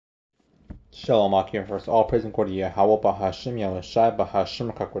Shalom Akim first. All praise and glory to Yahweh Bahashim Yahushai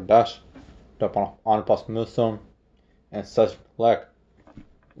Bahashim Kakwadash. On Apostle Milsom and such like.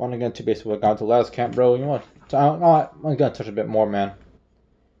 Want to get into basically what got to last camp, bro. You want? I'm gonna touch a bit more, man,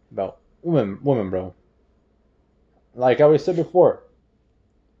 about women, bro. Like I always said before,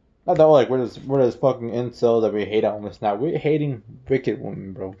 not that like we're this fucking incel that we hate on this now. We're hating wicked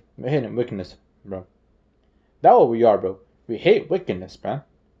women, bro. We're hating wickedness, bro. That's what we are, bro. We hate wickedness, man.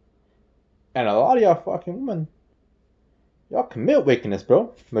 And a lot of y'all fucking women, y'all commit wickedness,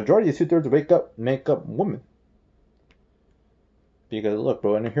 bro. Majority of 2/3 make up women. Because look,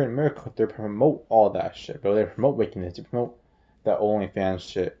 bro, and here in America, they promote all that shit, bro. They promote wickedness. They promote that OnlyFans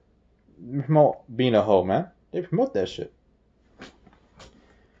shit. They promote being a hoe, man. They promote that shit.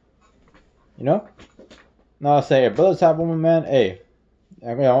 You know? Now I say, if brothers have women, man, hey,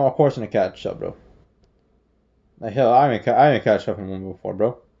 I mean, of course I'm gonna catch up, bro. Like hell, I ain't catch up on women before,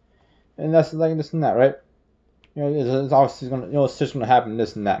 bro. And that's like this and that, right? You know, it's obviously gonna, it's just gonna happen,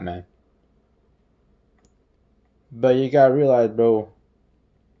 this and that, man. But you gotta realize, bro,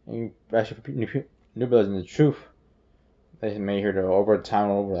 you actually new brothers in the truth, they may hear the over time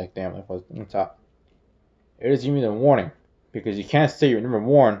over like, damn, like what's on top. It is even a warning, because you can't say you're never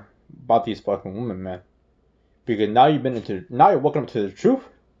warned about these fucking women, man. Because now you're waking up to the truth.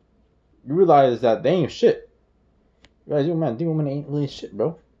 You realize that they ain't shit. You realize, man, these women ain't really shit,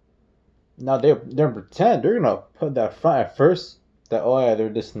 bro. Now they're pretend they're gonna put that front at first that oh yeah they're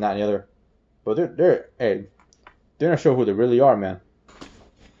this and that and the other, but they're gonna show who they really are, man.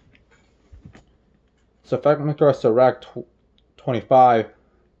 So if I can look at Sirach 25, I'm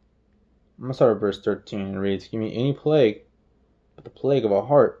gonna start at verse 13. It reads, "Give me any plague, but the plague of a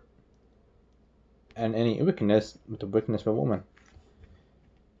heart, and any wickedness, but the wickedness of a woman."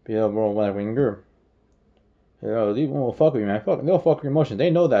 Beelzebub will linger. Yo, these women will fuck with you, man. They'll fuck with your emotions.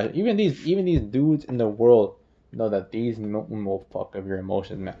 They know that. Even these dudes in the world know that these women will fuck up your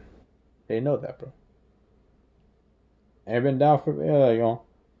emotions, man. They know that, bro. And I've been down for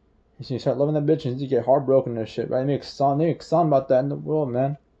you start loving that bitch and you get heartbroken and shit, right? They make song about that in the world,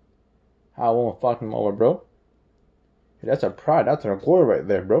 man. How I won't fuck them over, bro. That's our pride. That's our glory right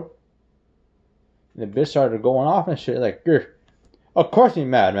there, bro. And the bitch started going off and shit like, of course you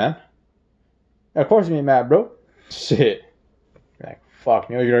mad, man. Of course you be mad, bro. Shit. You're like, fuck,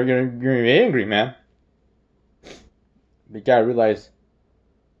 you're angry, man. But you gotta realize,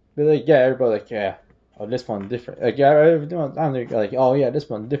 be like, yeah, everybody like, yeah, oh, this one's different. Like, yeah, I'm like, oh yeah, this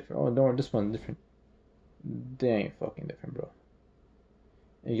one's different. Oh, no, this one's different. They ain't fucking different, bro.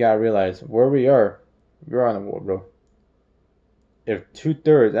 You gotta realize where we are in the world, bro. If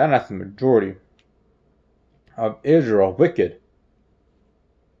 2/3, and that's the majority of Israel are wicked.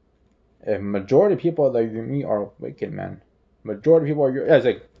 If majority of people that you and me are wicked, man. Majority of people are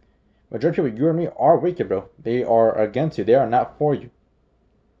majority of people you and me are wicked, bro. They are against you. They are not for you.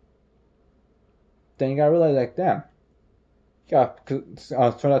 Then you gotta realize, like, damn. You gotta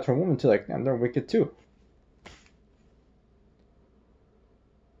turn that to a woman too, like, damn, they're wicked too.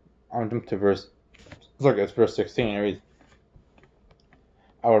 I'm jump to verse 16. It reads,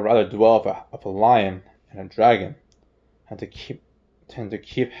 "I would rather dwell with a lion and a dragon, than to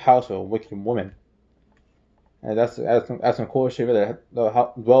keep house with a wicked woman." And that's some cool shit. Really,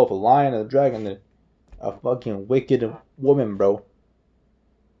 dwell with a lion and a dragon, and a fucking wicked woman, bro.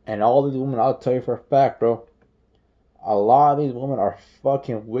 And all these women, I'll tell you for a fact, bro. A lot of these women are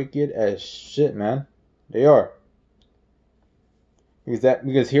fucking wicked as shit, man. They are.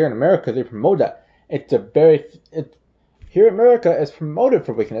 Because here in America they promote that. Here in America it's promoted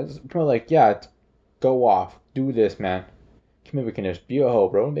for wickedness. It's promoted like, yeah, go off, do this, man. Commit wickedness, be a hoe,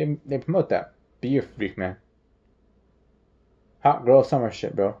 bro. They promote that. Be a freak, man. Hot girl summer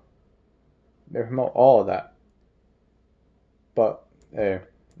shit, bro. They promote all of that. But hey,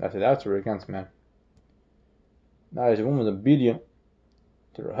 that's what we're against, man. Now this woman's obedient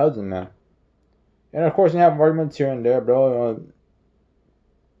to her husband, man. And of course you have arguments here and there, bro.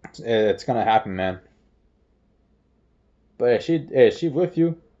 It's gonna happen, man. But if she's with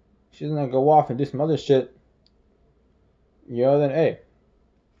you, she's gonna go off and do some other shit. Then hey,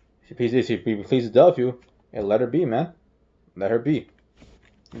 if she pleases to love you, hey, let her be, man. Let her be.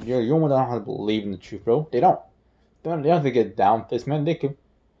 You don't have to believe in the truth, bro. They don't. They don't have to get down with this, man. They could.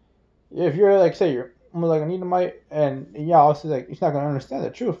 If you're like, say you're like an Edomite, and yeah, obviously like she's not gonna understand the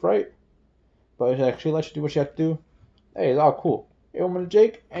truth, right? But if she lets you do what you have to do, hey, it's all cool. Hey, woman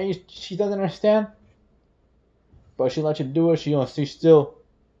Jake, and she doesn't understand, but she lets you do it. She's still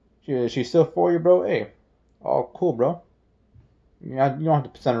for you, bro. Hey, all cool, bro. You don't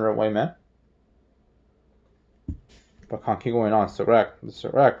have to send her away, man. But can't keep going on. Sirach.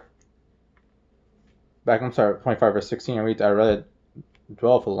 25 verse 16 reads, I rather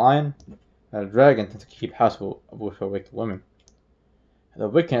dwell with a lion and a dragon than to keep house with a wicked woman. The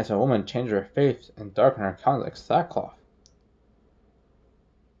wickedness of a woman changes her face and darken her countenance like sackcloth.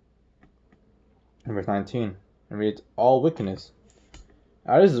 In verse 19, it reads, all wickedness.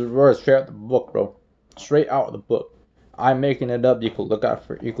 Now this is word straight out the book, bro. Straight out of the book. I'm making it up. You can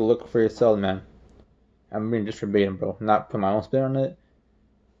look for yourself, man. I'm reading just verbatim, bro. I'm not putting my own spin on it.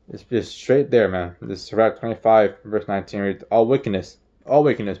 It's just straight there, man. This is Sirach 25, verse 19 reads, all wickedness,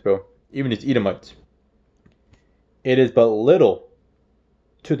 bro. Even these Edomites. It is but little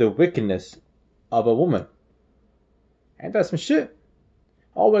to the wickedness of a woman. Ain't that some shit?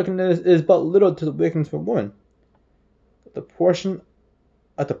 All wickedness is but little to the wickedness of a woman. The portion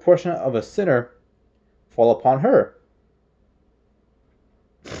of a sinner fall upon her.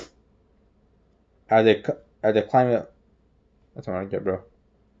 Are they climbing up? That's what I get, bro.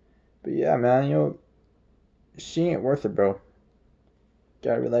 But yeah, man, she ain't worth it, bro.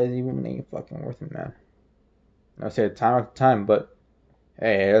 Gotta realize these women ain't fucking worth it, man. I say it time after time, but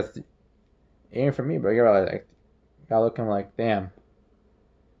hey, it ain't for me, bro. You gotta realize, gotta look at them like, damn,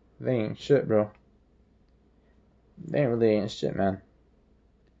 they ain't shit, bro. They really ain't shit, man.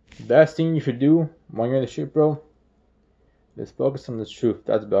 The best thing you should do when you're in the shoot, bro, is focus on the truth.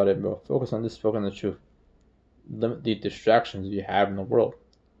 That's about it, bro. Focus on the truth. Limit the distractions you have in the world.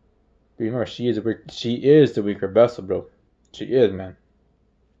 But remember, she is the weaker vessel, bro. She is, man.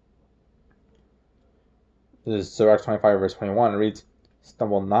 This is Sirach 25 verse 21. It reads,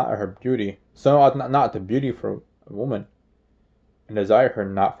 stumble not at her beauty. So not at the beauty for a woman. And desire her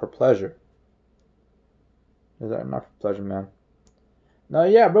not for pleasure. Desire not for pleasure, man. No,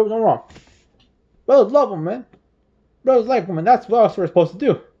 yeah, bro, no wrong. Brothers love them, man. Brothers like women. That's what we're supposed to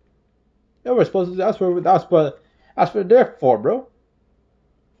do. Yeah, we're supposed to do. That's what they're there for, bro.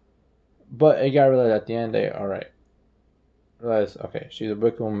 But you gotta realize at the end of the day, alright. Realize, okay, she's a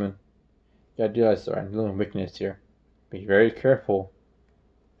wicked woman. You gotta realize, alright, I'm doing wickedness here. Be very careful.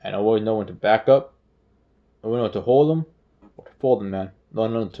 And always know when to back up. Know when to hold them. Or to fold them, man. Know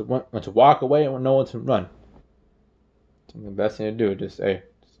when to walk away and know when to run. So the best thing to do is just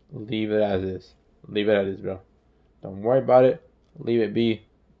leave it as is. Leave it as is, bro. Don't worry about it. Leave it be.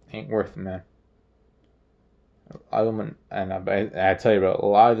 Ain't worth it, man. A lot of women, and I tell you, bro, a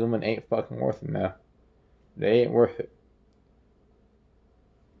lot of women ain't fucking worth it, man. They ain't worth it.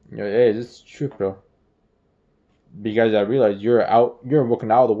 Hey, this is true, bro. Because I realize you're working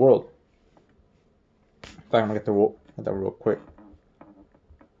out of the world. In fact, I'm gonna get that real quick.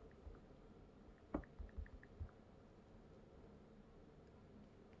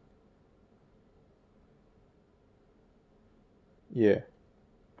 Yeah.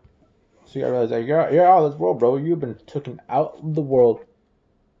 So you gotta realize that you're out of this world, bro. You've been taken out of the world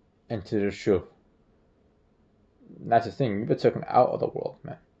into the truth. That's the thing. You've been taken out of the world,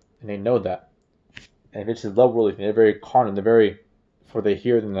 man. And they know that. And if it's just love worldly, they're very carnal. They're very for the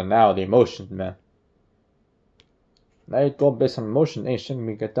here and the now, the emotions, man. Now you go based on emotion, ain't shouldn't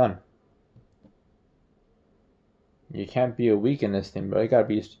be get done. You can't be a weak in this thing, bro. You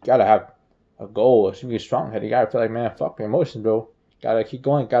gotta have a goal. It should be strong head. You gotta feel like, man, fuck the emotions, bro. Gotta keep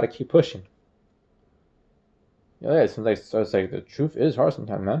going. Gotta keep pushing. Yeah, it's like the truth is hard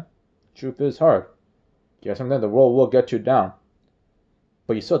sometimes, man. Truth is hard. Yeah, sometimes the world will get you down,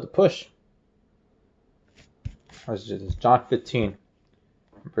 but you still have to push. This is John 15,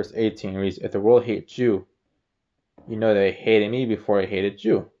 verse 18 reads, if the world hates you, you know they hated me before it hated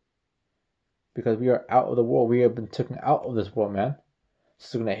you. Because we are out of the world. We have been taken out of this world, man.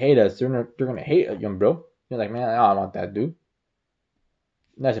 So they're going to hate us. They're going to hate you, bro. You're like, man, I don't want that, dude.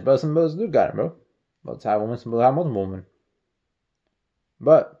 That's it, but some brothers do got it, bro. Brothers have women, some brothers have multiple women.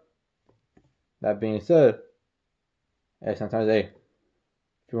 But, that being said, hey, sometimes, hey,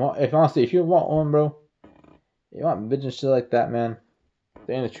 if you want one, bro, you want bitch and shit like that, man,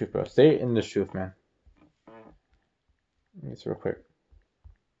 stay in the truth, bro. Stay in the truth, man. Let me get real quick.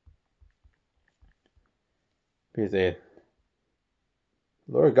 Because the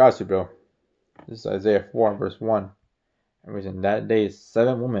Lord got you, bro. This is Isaiah 4 verse 1. And reason that day is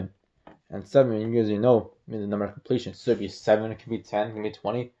 7 women. And 7, you guys know, means the number of completion. So it could be 7, it could be 10, it could be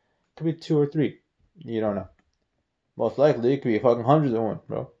 20, it could be 2 or 3. You don't know. Most likely, it could be fucking hundreds of women,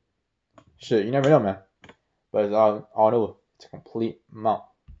 bro. Shit, you never know, man. But it's all know it's a complete amount.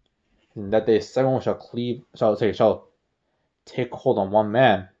 And that day 7 women shall take hold on one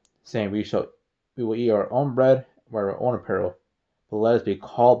man, saying, we will eat our own bread, wear our own apparel, but let us be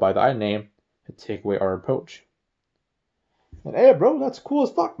called by thy name to take away our reproach. And hey, bro, that's cool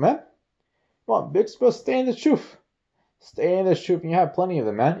as fuck, man. Come on, bitch, bro, stay in the truth. Stay in the truth, and you have plenty of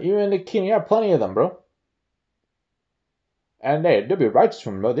them, man. Even in the kingdom, you have plenty of them, bro. And they'll be righteous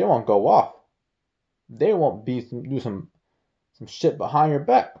to them, bro. They won't go off. They won't do some shit behind your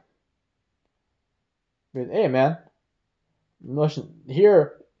back. But, hey, man, listen,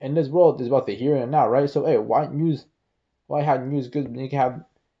 here in this world is about the here and now, right? So, hey, why have news good when you can have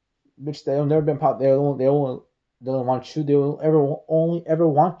bitch they'll never been pop. They don't want you. They will only ever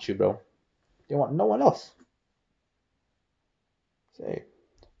want you, bro. They want no one else. Say,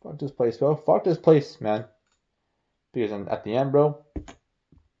 fuck this place, bro. Fuck this place, man. Because at the end, bro.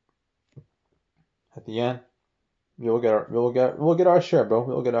 At the end, we'll get our share, bro.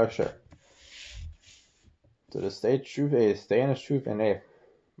 We'll get our share. So just stay truth, hey, stay in the truth, and hey,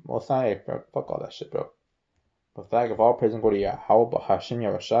 most time, hey, fuck all that shit, bro. But fact of all praise and glory, Yahweh, Bahashim,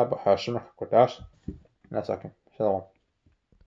 Yahushua, Bahashim, Hakodash, and that's okay. Shalom.